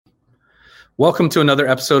Welcome to another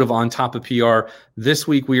episode of On Top of PR. This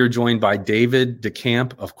week we are joined by David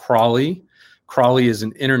DeCamp of Crawley. Crawley is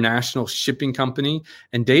an international shipping company,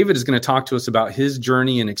 and David is going to talk to us about his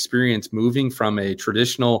journey and experience moving from a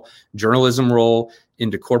traditional journalism role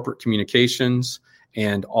into corporate communications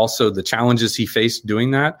and also the challenges he faced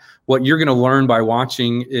doing that. What you're going to learn by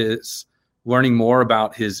watching is learning more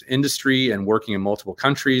about his industry and working in multiple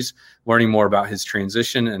countries, learning more about his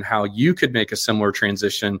transition and how you could make a similar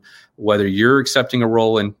transition, whether you're accepting a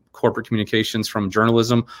role in corporate communications from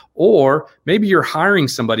journalism, or maybe you're hiring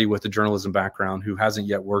somebody with a journalism background who hasn't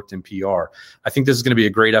yet worked in PR. I think this is going to be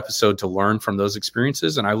a great episode to learn from those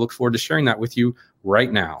experiences, and I look forward to sharing that with you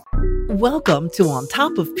right now. Welcome to On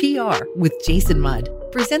Top of PR with Jason Mudd,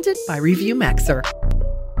 presented by Review Maxer.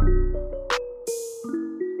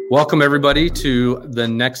 Welcome, everybody, to the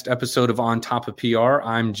next episode of On Top of PR.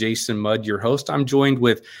 I'm Jason Mudd, your host. I'm joined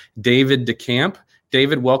with David DeCamp.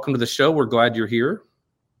 David, welcome to the show. We're glad you're here.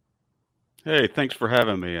 Hey, thanks for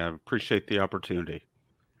having me. I appreciate the opportunity.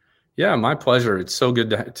 Yeah, my pleasure. It's so good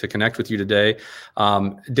to connect with you today.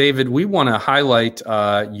 David, we want to highlight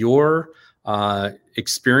your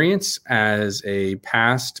experience as a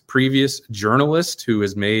previous journalist who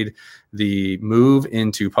has made the move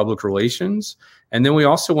into public relations. And then we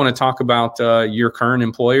also want to talk about your current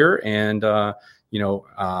employer and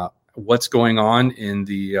what's going on in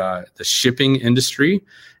the shipping industry,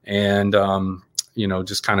 and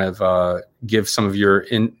just kind of give some of your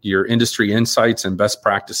industry insights and best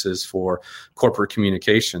practices for corporate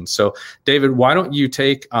communication. So, David, why don't you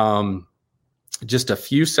take just a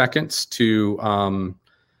few seconds to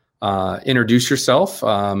introduce yourself,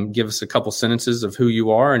 give us a couple sentences of who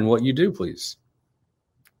you are and what you do, please.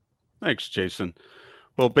 Thanks, Jason.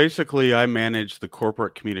 Well, basically, I manage the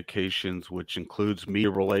corporate communications, which includes media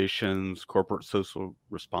relations, corporate social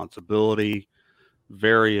responsibility,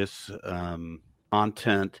 various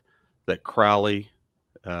content that Crawley,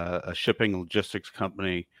 a shipping logistics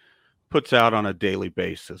company, puts out on a daily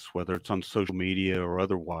basis, whether it's on social media or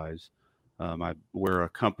otherwise. We're a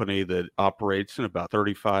company that operates in about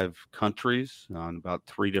 35 countries on about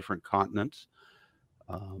 3 different continents,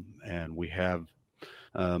 and we have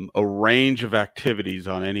a range of activities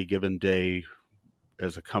on any given day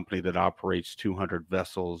as a company that operates 200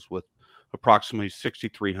 vessels with approximately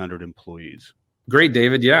 6,300 employees. Great,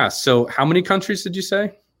 David. Yeah. So how many countries did you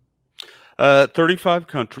say? 35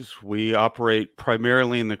 countries. We operate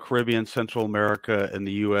primarily in the Caribbean, Central America, and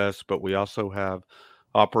the U.S., but we also have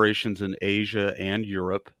operations in Asia and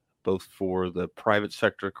Europe, both for the private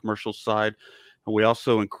sector commercial side. And we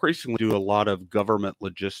also increasingly do a lot of government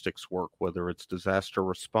logistics work, whether it's disaster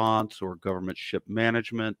response or government ship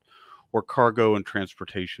management or cargo and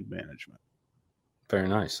transportation management. Very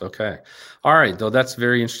nice. Okay. All right. Though that's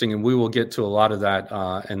very interesting. And we will get to a lot of that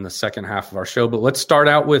in the second half of our show. But let's start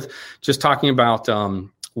out with just talking about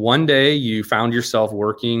one day you found yourself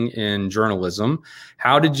working in journalism.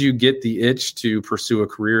 How did you get the itch to pursue a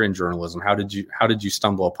career in journalism? How did you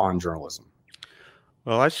stumble upon journalism?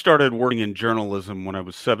 Well, I started working in journalism when I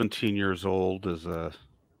was 17 years old as a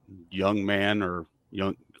young man or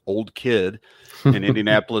old kid in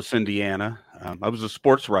Indianapolis, Indiana. I was a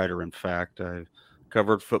sports writer, in fact. I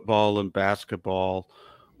covered football and basketball,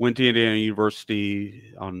 went to Indiana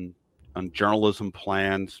University on journalism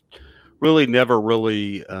plans. Really never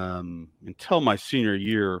until my senior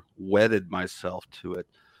year, wedded myself to it.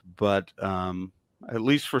 But at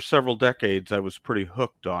least for several decades, I was pretty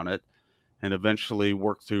hooked on it, and eventually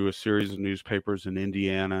worked through a series of newspapers in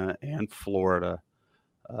Indiana and Florida,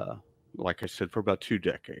 like I said, for about 2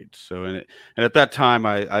 decades. So, and at that time,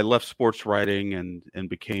 I left sports writing and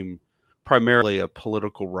became primarily a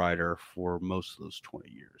political writer for most of those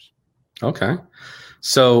 20 years. Okay.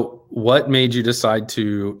 So what made you decide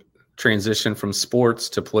to transition from sports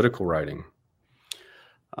to political writing?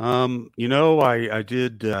 I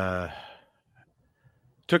did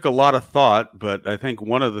took a lot of thought, but I think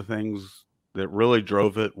one of the things that really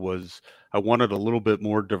drove it was I wanted a little bit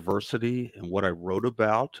more diversity in what I wrote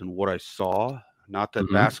about and what I saw. Not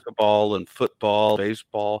that basketball and football,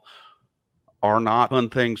 baseball are not fun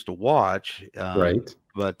things to watch, right?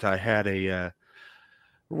 But I had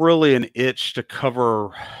really an itch to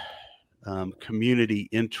cover community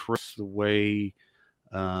interests, the way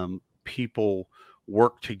people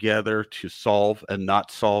work together to solve and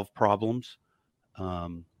not solve problems.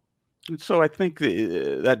 And so I think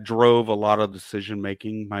that drove a lot of decision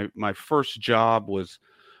making. My first job was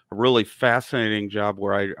a really fascinating job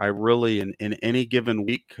where I really, in any given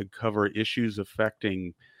week, could cover issues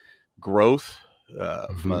affecting growth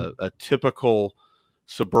from a typical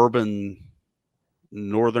suburban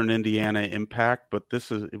northern Indiana impact, but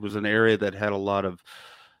it was an area that had a lot of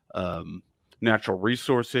natural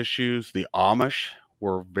resource issues. The Amish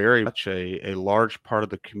were very much a large part of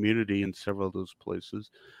the community in several of those places.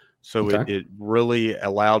 So Okay. it really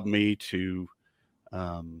allowed me to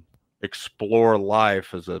explore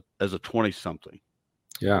life as a 20-something.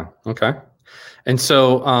 Yeah. Okay. And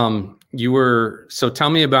so so tell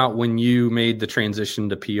me about when you made the transition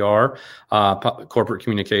to PR, corporate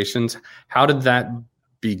communications. How did that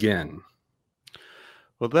begin?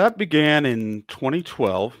 Well, that began in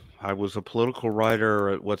 2012. I was a political writer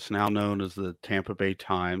at what's now known as the Tampa Bay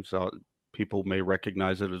Times. People may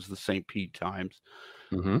recognize it as the St. Pete Times.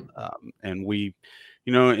 Mm-hmm. And we,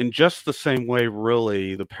 in just the same way,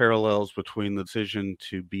 really, the parallels between the decision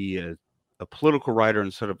to be a political writer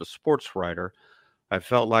instead of a sports writer, I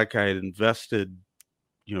felt like I had invested,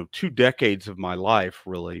 2 decades of my life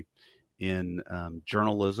really in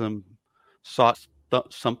journalism, sought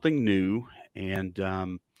something new, and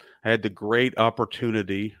I had the great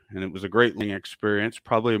opportunity, and it was a great learning experience,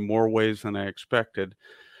 probably in more ways than I expected,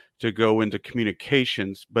 to go into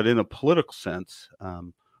communications, but in a political sense,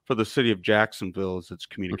 for the city of Jacksonville as its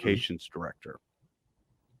communications director.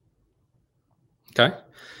 Okay.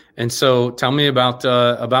 And so tell me about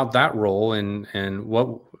that role and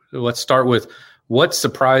let's start with what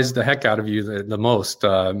surprised the heck out of you the most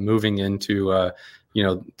moving into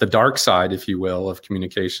the dark side, if you will, of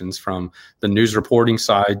communications, from the news reporting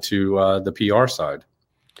side to the PR side.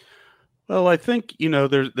 Well, I think,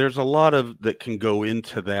 there's a lot that can go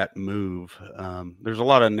into that move. There's a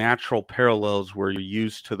lot of natural parallels where you're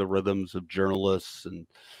used to the rhythms of journalists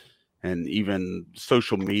and even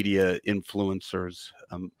social media influencers.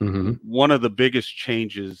 One of the biggest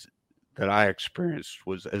changes that I experienced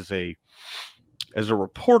was as a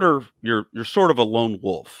reporter, you're sort of a lone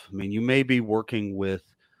wolf. I mean, you may be working with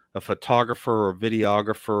a photographer or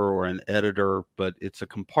videographer or an editor, but it's a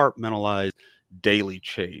compartmentalized daily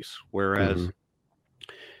chase. Whereas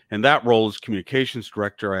in that role as communications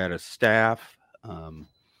director, I had a staff.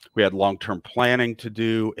 We had long-term planning to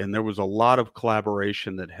do, and there was a lot of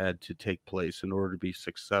collaboration that had to take place in order to be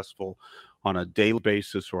successful on a daily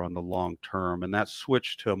basis or on the long term. And that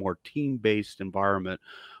switch to a more team-based environment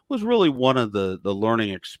was really one of the learning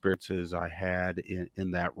experiences I had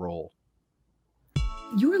in that role.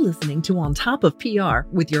 You're listening to On Top of PR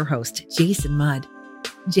with your host, Jason Mudd.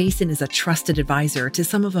 Jason is a trusted advisor to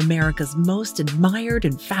some of America's most admired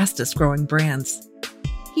and fastest growing brands.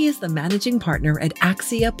 He is the managing partner at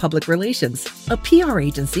Axia Public Relations, a PR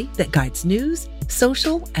agency that guides news,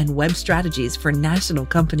 social, and web strategies for national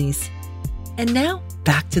companies. And now,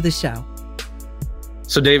 back to the show.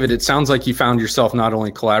 So, David, it sounds like you found yourself not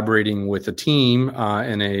only collaborating with a team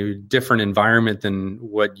in a different environment than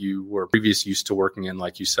what you were previously used to working in,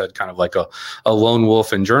 like you said, kind of like a lone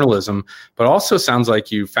wolf in journalism, but also sounds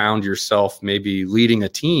like you found yourself maybe leading a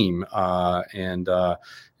team.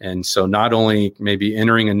 And so not only maybe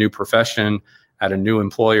entering a new profession at a new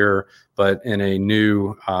employer, but in a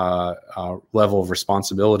new level of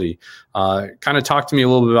responsibility. Kind of talk to me a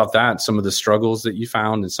little bit about that, some of the struggles that you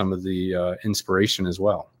found and some of the inspiration as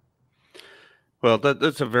well. Well,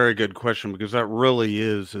 that's a very good question, because that really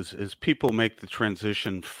is people make the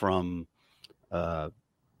transition from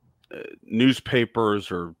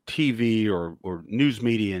newspapers or TV or news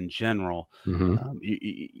media in general.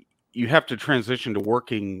 You have to transition to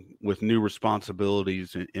working with new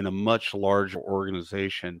responsibilities in a much larger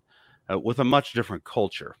organization with a much different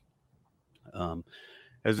culture.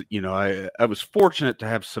 As you know, I was fortunate to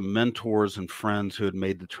have some mentors and friends who had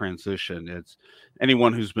made the transition. It's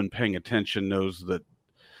anyone who's been paying attention knows that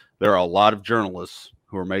there are a lot of journalists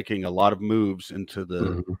who are making a lot of moves into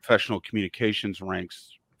the professional communications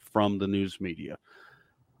ranks from the news media.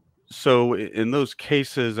 So in those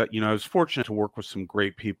cases, I was fortunate to work with some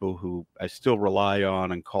great people who I still rely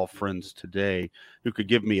on and call friends today, who could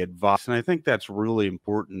give me advice. And I think that's really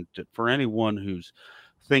important for anyone who's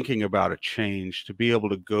thinking about a change, to be able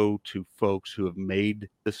to go to folks who have made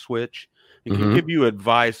the switch and can give you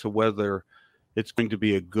advice of whether it's going to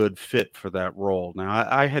be a good fit for that role. Now,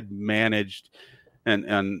 I had managed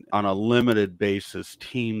and on a limited basis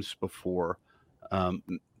teams before,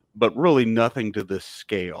 but really nothing to this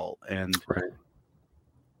scale. And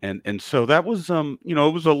and so that was it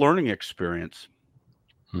was a learning experience.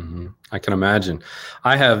 I can imagine.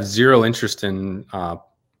 I have zero interest in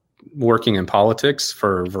working in politics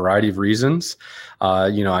for a variety of reasons.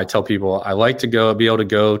 I tell people I like to be able to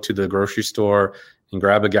go to the grocery store and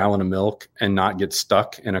grab a gallon of milk and not get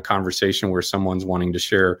stuck in a conversation where someone's wanting to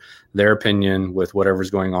share their opinion with whatever's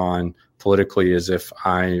going on politically, as if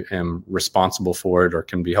I am responsible for it or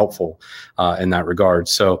can be helpful in that regard.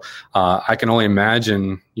 So I can only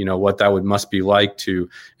imagine, what that must be like to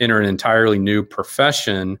enter an entirely new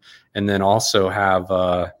profession and then also have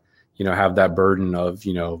that burden of,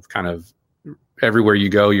 kind of everywhere you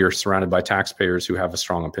go, you're surrounded by taxpayers who have a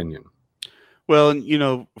strong opinion.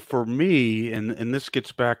 Well, for me, and this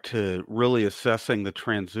gets back to really assessing the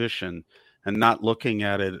transition and not looking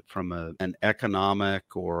at it from an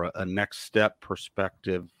economic or a next step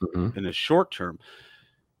perspective in the short term.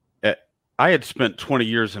 I had spent 20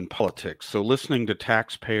 years in politics, so listening to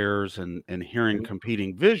taxpayers and hearing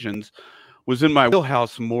competing visions was in my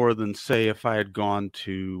wheelhouse more than, say, if I had gone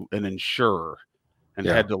to an insurer and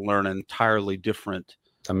had to learn an entirely different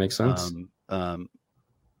that makes sense.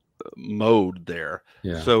 Mode there.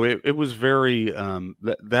 So it was very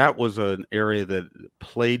that was an area that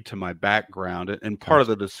played to my background and part of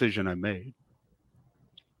the decision I made.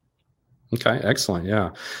 Okay, excellent.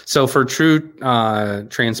 Yeah. So for true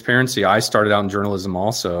transparency, I started out in journalism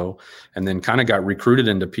also, and then kind of got recruited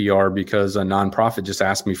into PR because a nonprofit just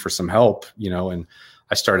asked me for some help, and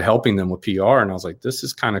I started helping them with PR, and I was like, this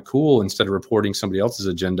is kind of cool. Instead of reporting somebody else's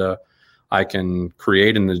agenda, I can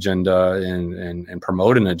create an agenda and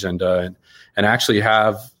promote an agenda and actually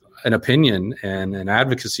have an opinion and an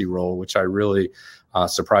advocacy role, which I really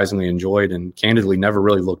surprisingly enjoyed, and candidly never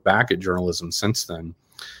really looked back at journalism since then.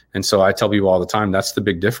 And so I tell people all the time, that's the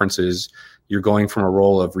big difference is you're going from a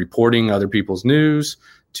role of reporting other people's news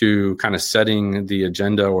to kind of setting the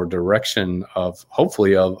agenda or direction of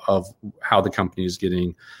hopefully of how the company is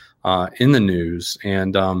getting in the news.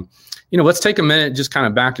 And, let's take a minute, just kind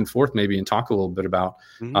of back and forth maybe, and talk a little bit about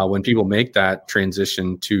when people make that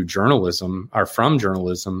transition to journalism or from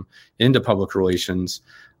journalism into public relations.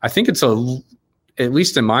 I think it's at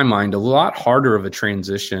least in my mind, a lot harder of a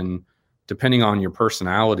transition depending on your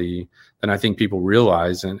personality than I think people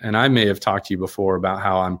realize. And I may have talked to you before about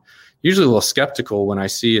how I'm usually a little skeptical when I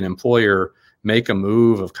see an employer make a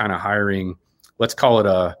move of kind of hiring, let's call it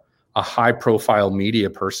a high profile media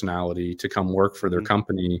personality to come work for their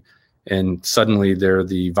company. And suddenly they're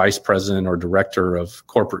the vice president or director of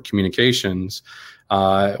corporate communications,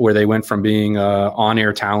 where they went from being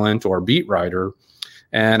on-air talent or beat writer.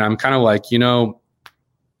 And I'm kind of like,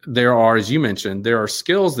 there are, as you mentioned, there are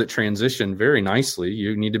skills that transition very nicely.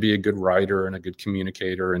 You need to be a good writer and a good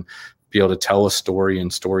communicator and be able to tell a story and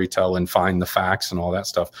storytell and find the facts and all that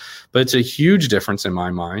stuff. But it's a huge difference in my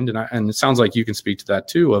mind. And it sounds like you can speak to that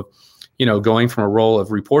too, of, going from a role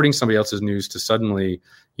of reporting somebody else's news to suddenly,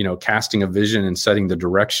 casting a vision and setting the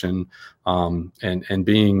direction, and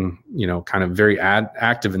being, kind of very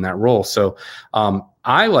active in that role. So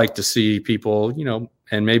I like to see people,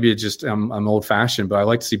 and maybe it's just I'm old fashioned, but I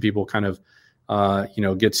like to see people kind of,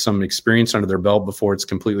 get some experience under their belt before it's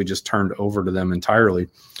completely just turned over to them entirely.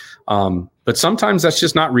 But sometimes that's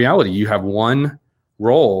just not reality. You have one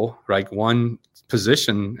role, like one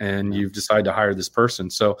position, and you've decided to hire this person.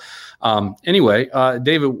 So anyway,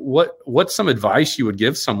 David, what's some advice you would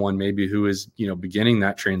give someone maybe who is, beginning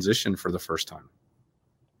that transition for the first time?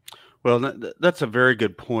 Well, that's a very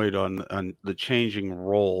good point on the changing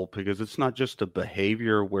role, because it's not just a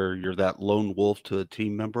behavior where you're that lone wolf to a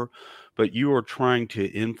team member, but you are trying to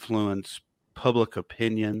influence public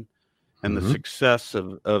opinion and the success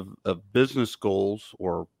of business goals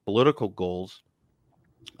or political goals.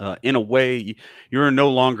 In a way, you're no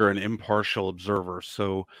longer an impartial observer.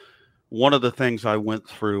 So one of the things I went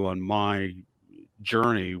through on my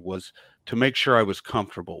journey was to make sure I was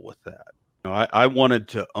comfortable with that. I wanted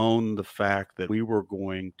to own the fact that we were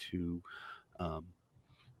going to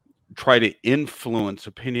try to influence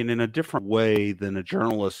opinion in a different way than a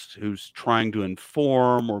journalist who's trying to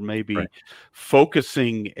inform or maybe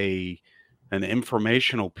focusing an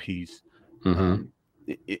informational piece.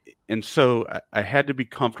 And so I had to be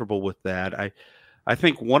comfortable with that. I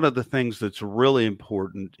think one of the things that's really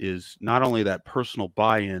important is not only that personal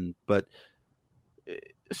buy-in, but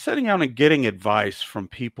setting out and getting advice from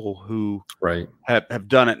people who have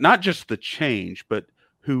done it, not just the change, but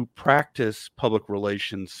who practice public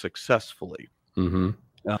relations successfully. There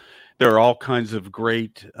are all kinds of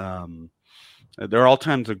great,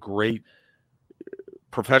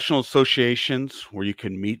 professional associations where you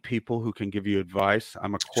can meet people who can give you advice.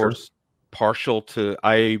 I'm, of course, partial to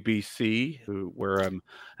IABC, where I'm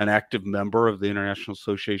an active member of the International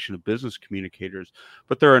Association of Business Communicators.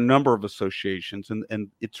 But there are a number of associations,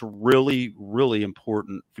 and it's really, really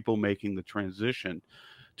important for people making the transition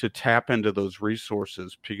to tap into those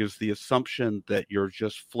resources, because the assumption that you're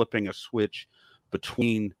just flipping a switch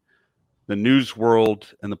between the news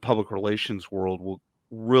world and the public relations world will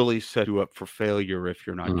really set you up for failure if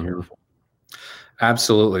you're not careful.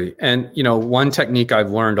 Absolutely. And, one technique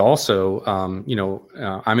I've learned also,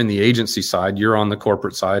 I'm in the agency side, you're on the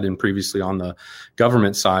corporate side and previously on the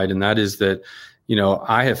government side. And that is that,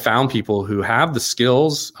 I have found people who have the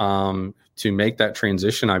skills to make that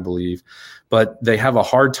transition, I believe, but they have a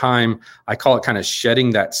hard time. I call it kind of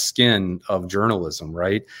shedding that skin of journalism,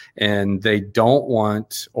 right? And they don't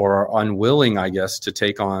want or are unwilling, I guess, to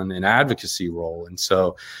take on an advocacy role. And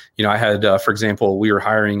so, I had, for example, we were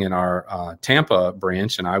hiring in our Tampa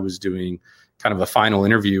branch, and I was doing kind of a final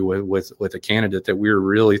interview with a candidate that we were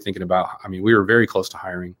really thinking about. I mean, we were very close to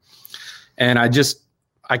hiring, and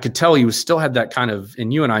I could tell he still had that kind of,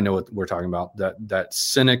 and you and I know what we're talking about, that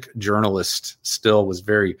cynic journalist still was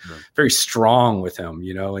very, very strong with him,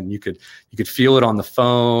 and you could feel it on the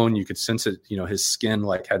phone. You could sense it, his skin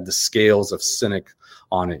like had the scales of cynic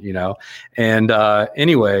on it, and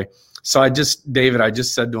anyway, so David, I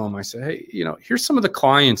just said to him, I said, hey, here's some of the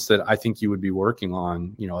clients that I think you would be working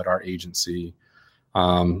on, at our agency.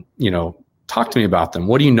 Talk to me about them.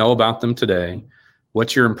 What do you know about them today?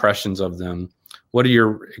 What's your impressions of them? What are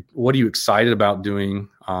you excited about doing,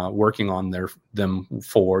 working on them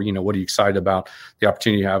for? What are you excited about the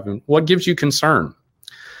opportunity you have, and what gives you concern?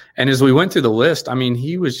 And as we went through the list, I mean,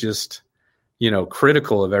 he was just,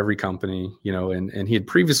 critical of every company, and he had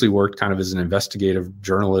previously worked kind of as an investigative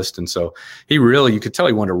journalist. And so you could tell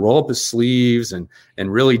he wanted to roll up his sleeves and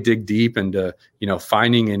really dig deep into,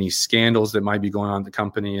 finding any scandals that might be going on at the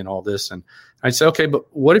company and all this. And I'd say, okay, but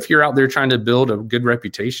what if you're out there trying to build a good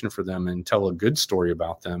reputation for them and tell a good story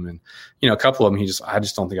about them? And, a couple of them, I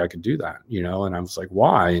just don't think I could do that, and I was like,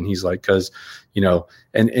 why? And he's like, cause,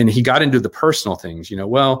 and he got into the personal things,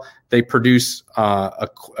 well, they produce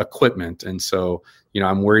equipment. And so,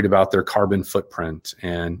 I'm worried about their carbon footprint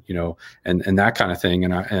and, and that kind of thing.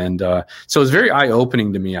 So it's very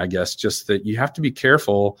eye-opening to me, I guess, just that you have to be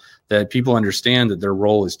careful that people understand that their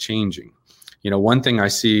role is changing. One thing I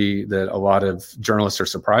see that a lot of journalists are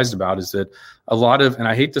surprised about is that and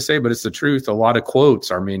I hate to say, but it's the truth, a lot of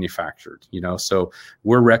quotes are manufactured, so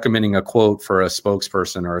we're recommending a quote for a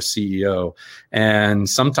spokesperson or a CEO. And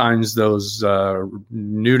sometimes those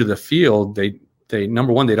new to the field, they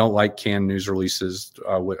number one, they don't like canned news releases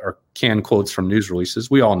or canned quotes from news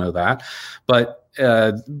releases. We all know that. But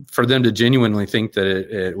for them to genuinely think that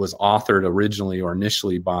it was authored originally or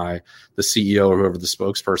initially by the CEO or whoever the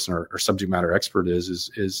spokesperson or subject matter expert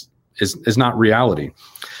is not reality.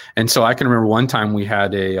 And so I can remember one time we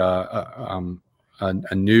had a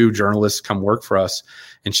new journalist come work for us,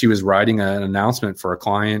 and she was writing an announcement for a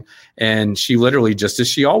client, and she literally, just as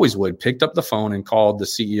she always would, picked up the phone and called the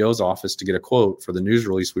CEO's office to get a quote for the news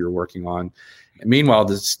release we were working on. And meanwhile,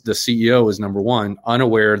 the CEO is, number one,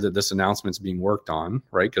 unaware that this announcement's being worked on,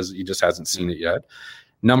 right? Because he just hasn't seen it yet.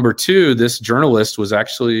 Number two, this journalist was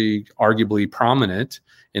actually arguably prominent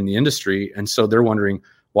in the industry. And so they're wondering,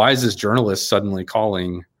 why is this journalist suddenly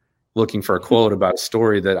calling, looking for a quote about a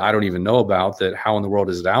story that I don't even know about, that how in the world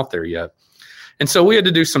is it out there yet? And so we had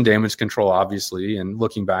to do some damage control, obviously. And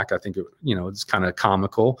looking back, I think, it's kind of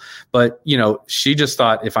comical. But, she just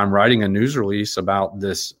thought, if I'm writing a news release about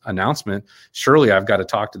this announcement, surely I've got to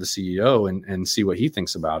talk to the CEO and see what he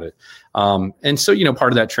thinks about it. And so,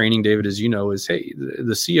 part of that training, David, as you know, is, hey,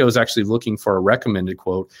 the CEO is actually looking for a recommended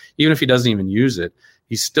quote. Even if he doesn't even use it,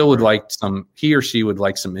 he still would like he or she would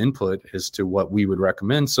like some input as to what we would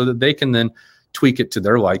recommend, so that they can then tweak it to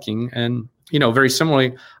their liking. And, very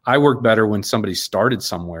similarly, I work better when somebody started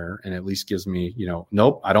somewhere and at least gives me,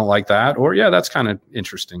 nope, I don't like that. Or, yeah, that's kind of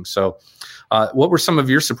interesting. So what were some of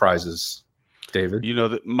your surprises, David?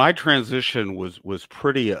 My transition was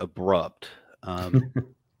pretty abrupt. I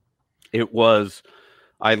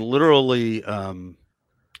literally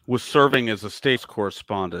was serving as a states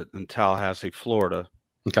correspondent in Tallahassee, Florida,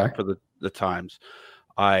 for the Times.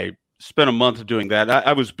 I spent a month doing that.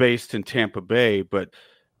 I was based in Tampa Bay, but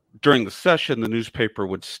during the session, the newspaper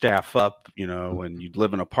would staff up, and you'd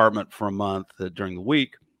live in an apartment for a month during the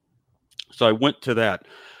week. So I went to that.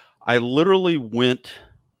 I literally went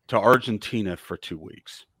to Argentina for 2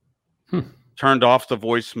 weeks, turned off the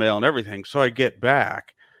voicemail and everything. So I get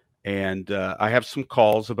back, and I have some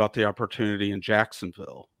calls about the opportunity in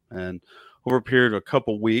Jacksonville. And over a period of a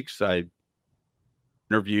couple weeks, I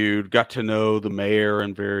interviewed, got to know the mayor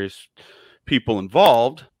and various people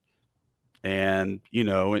involved. And,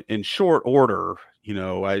 in short order,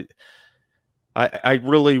 I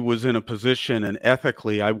really was in a position, and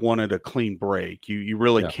ethically I wanted a clean break. You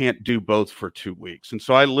really can't do both for 2 weeks. And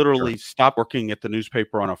so I literally stopped working at the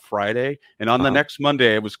newspaper on a Friday. And on the next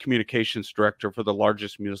Monday, I was communications director for the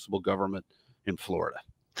largest municipal government in Florida.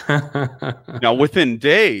 Now, within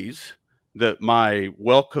days, my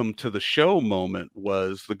welcome to the show moment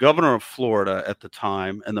was the governor of Florida at the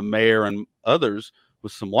time and the mayor and others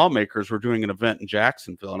with some lawmakers were doing an event in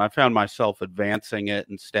Jacksonville. And I found myself advancing it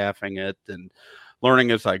and staffing it and learning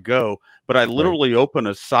as I go. But I literally open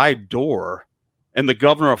a side door and the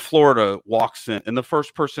governor of Florida walks in. And the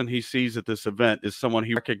first person he sees at this event is someone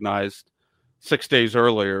he recognized 6 days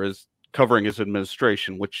earlier as covering his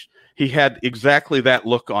administration, which he had exactly that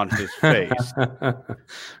look on his face.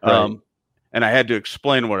 And I had to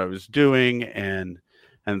explain what I was doing, and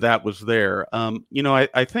that was there.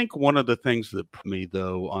 I think one of the things that put me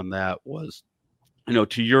though on that was,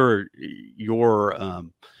 to your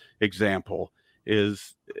example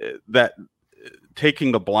is that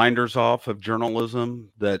taking the blinders off of journalism,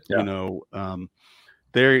 that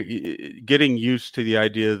they're getting used to the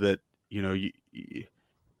idea that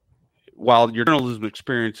while your journalism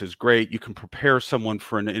experience is great, you can prepare someone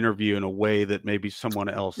for an interview in a way that maybe someone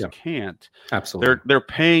else can't. Absolutely. They're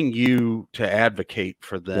paying you to advocate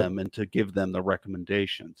for them and to give them the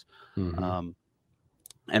recommendations.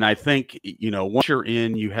 And I think, once you're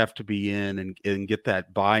in, you have to be in and get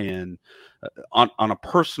that buy-in on a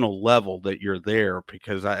personal level that you're there,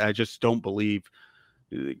 because I just don't believe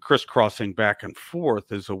crisscrossing back and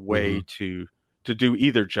forth is a way to do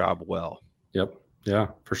either job well. Yep. Yeah,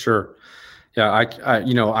 for sure. Yeah,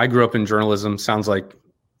 I grew up in journalism. Sounds like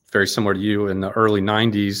very similar to you in the early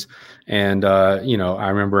 90s. And, I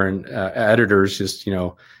remember editors just,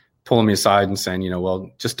 pulling me aside and saying,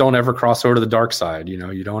 well, just don't ever cross over to the dark side.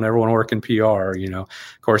 You don't ever want to work in PR, of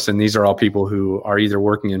course. And these are all people who are either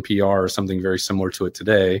working in PR or something very similar to it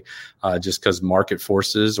today, just because market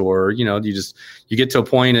forces, or, you get to a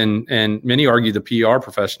point, and many argue the PR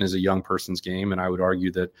profession is a young person's game. And I would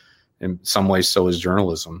argue that in some ways, so is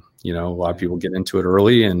journalism. A lot of people get into it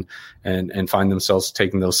early and find themselves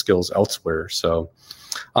taking those skills elsewhere. So,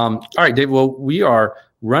 all right, Dave. Well, we are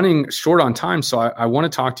running short on time, so I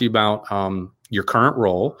want to talk to you about your current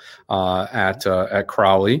role at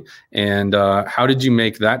Crowley, and how did you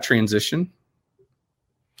make that transition?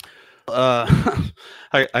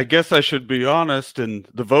 I guess I should be honest, and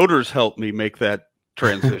the voters helped me make that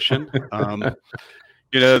transition.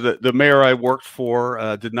 The mayor I worked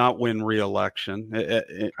for did not win re-election.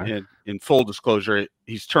 In full disclosure,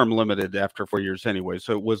 he's term limited after 4 years anyway,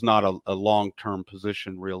 so it was not a long-term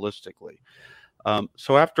position realistically.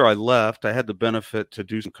 So after I left, I had the benefit to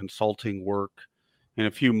do some consulting work in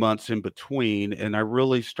a few months in between, and I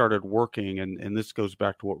really started working, and this goes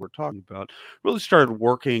back to what we're talking about, really started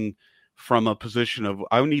working from a position of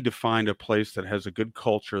I need to find a place that has a good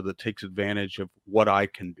culture that takes advantage of what I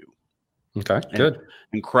can do. Okay, good.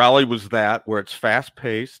 And Crowley was that, where it's fast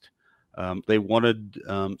paced. They wanted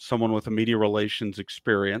someone with a media relations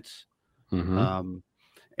experience.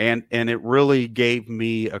 And it really gave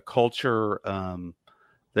me a culture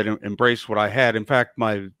that embraced what I had. In fact,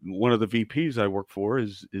 one of the VPs I work for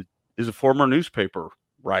is a former newspaper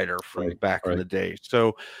writer from back in the day.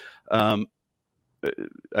 So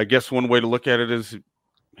I guess one way to look at it is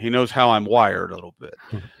he knows how I'm wired a little bit.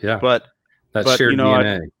 Yeah, but shared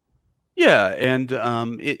DNA. Yeah, and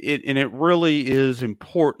it really is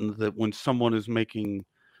important that when someone is making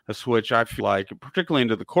a switch, I feel like, particularly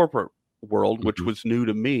into the corporate world, which was new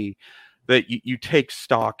to me, that you take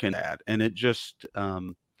stock in that. And it just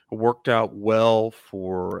worked out well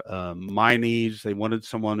for my needs. They wanted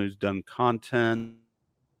someone who's done content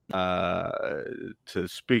to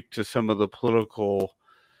speak to some of the political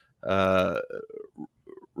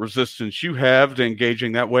resistance you have to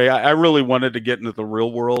engaging that way. I really wanted to get into the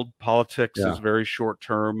real world. Politics is very short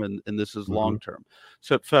term, and this is long term.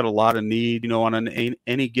 So it fed a lot of need. On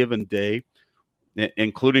any given day,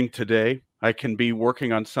 including today, I can be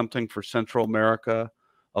working on something for Central America,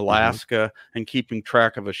 Alaska, and keeping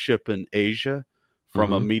track of a ship in Asia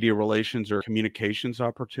from a media relations or communications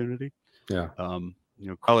opportunity. Yeah.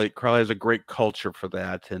 Crowley has a great culture for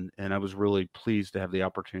that, and I was really pleased to have the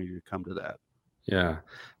opportunity to come to that. Yeah,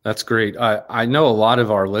 that's great. I know a lot of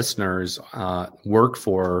our listeners work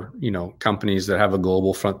for, companies that have a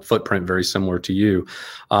global footprint very similar to you.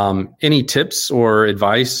 Any tips or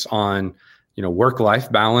advice on,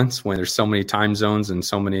 work-life balance when there's so many time zones and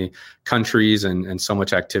so many countries and so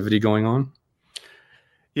much activity going on?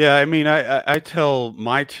 Yeah, I mean, I tell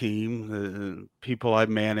my team, the people I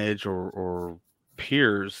manage or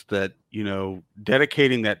peers that,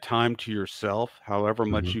 dedicating that time to yourself, however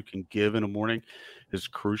much Hmm. you can give in a morning is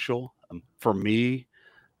crucial. For me,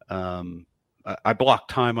 I block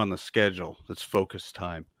time on the schedule. That's focus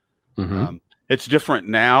time. Hmm. It's different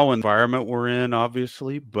now, environment we're in,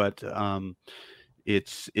 obviously, but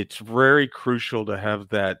it's very crucial to have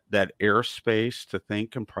that airspace to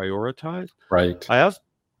think and prioritize. Right. I also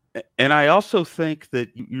I also think that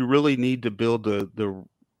you really need to build the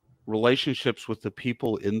relationships with the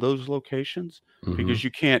people in those locations, Hmm. because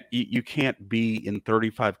you can't be in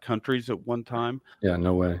 35 countries at one time. Yeah,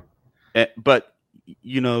 no way. But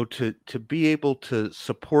to be able to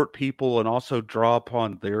support people and also draw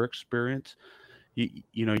upon their experience,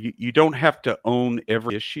 you don't have to own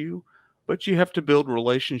every issue, but you have to build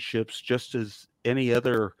relationships just as any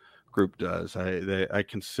other group does. I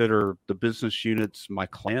consider the business units my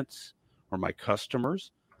clients or my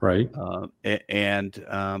customers, Right. and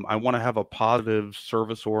I want to have a positive,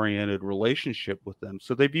 service-oriented relationship with them,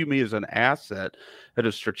 so they view me as an asset at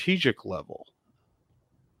a strategic level.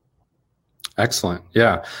 Excellent.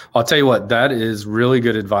 Yeah. I'll tell you what, that is really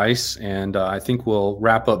good advice. And I think we'll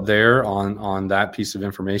wrap up there on that piece of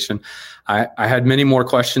information. I had many more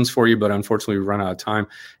questions for you, but unfortunately we've run out of time.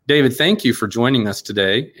 David, thank you for joining us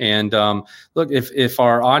today. And look, if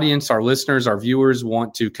our audience, our listeners, our viewers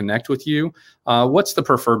want to connect with you, what's the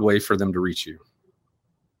preferred way for them to reach you?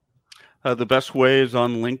 The best way is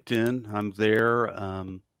on LinkedIn. I'm there,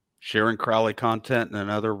 sharing Crowley content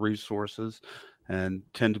and other resources, and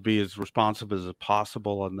tend to be as responsive as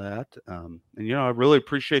possible on that. And I really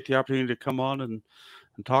appreciate the opportunity to come on and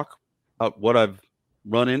talk about what I've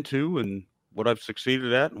run into and what I've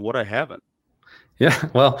succeeded at and what I haven't. Yeah,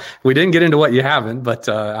 well, we didn't get into what you haven't, but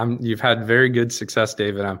you've had very good success,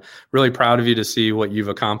 David. I'm really proud of you to see what you've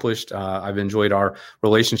accomplished. I've enjoyed our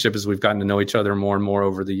relationship as we've gotten to know each other more and more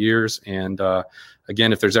over the years. And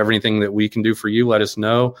again, if there's ever anything that we can do for you, let us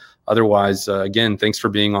know. Otherwise, again, thanks for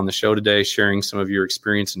being on the show today, sharing some of your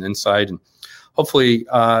experience and insight. And hopefully,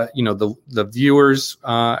 the viewers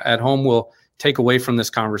at home will take away from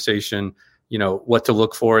this conversation what to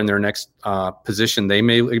look for in their next position they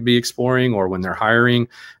may be exploring or when they're hiring,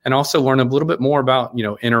 and also learn a little bit more about,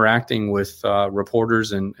 interacting with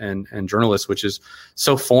reporters and journalists, which is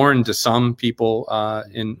so foreign to some people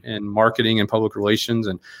in marketing and public relations.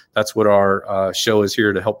 And that's what our show is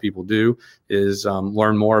here to help people do, is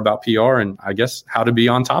learn more about PR and I guess how to be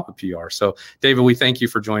on top of PR. So David, we thank you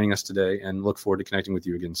for joining us today and look forward to connecting with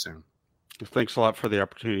you again soon. Thanks a lot for the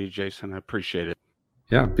opportunity, Jason. I appreciate it.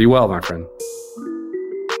 Yeah, be well, my friend.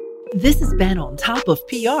 This has been On Top of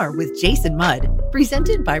PR with Jason Mudd,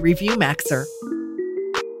 presented by Review Maxer.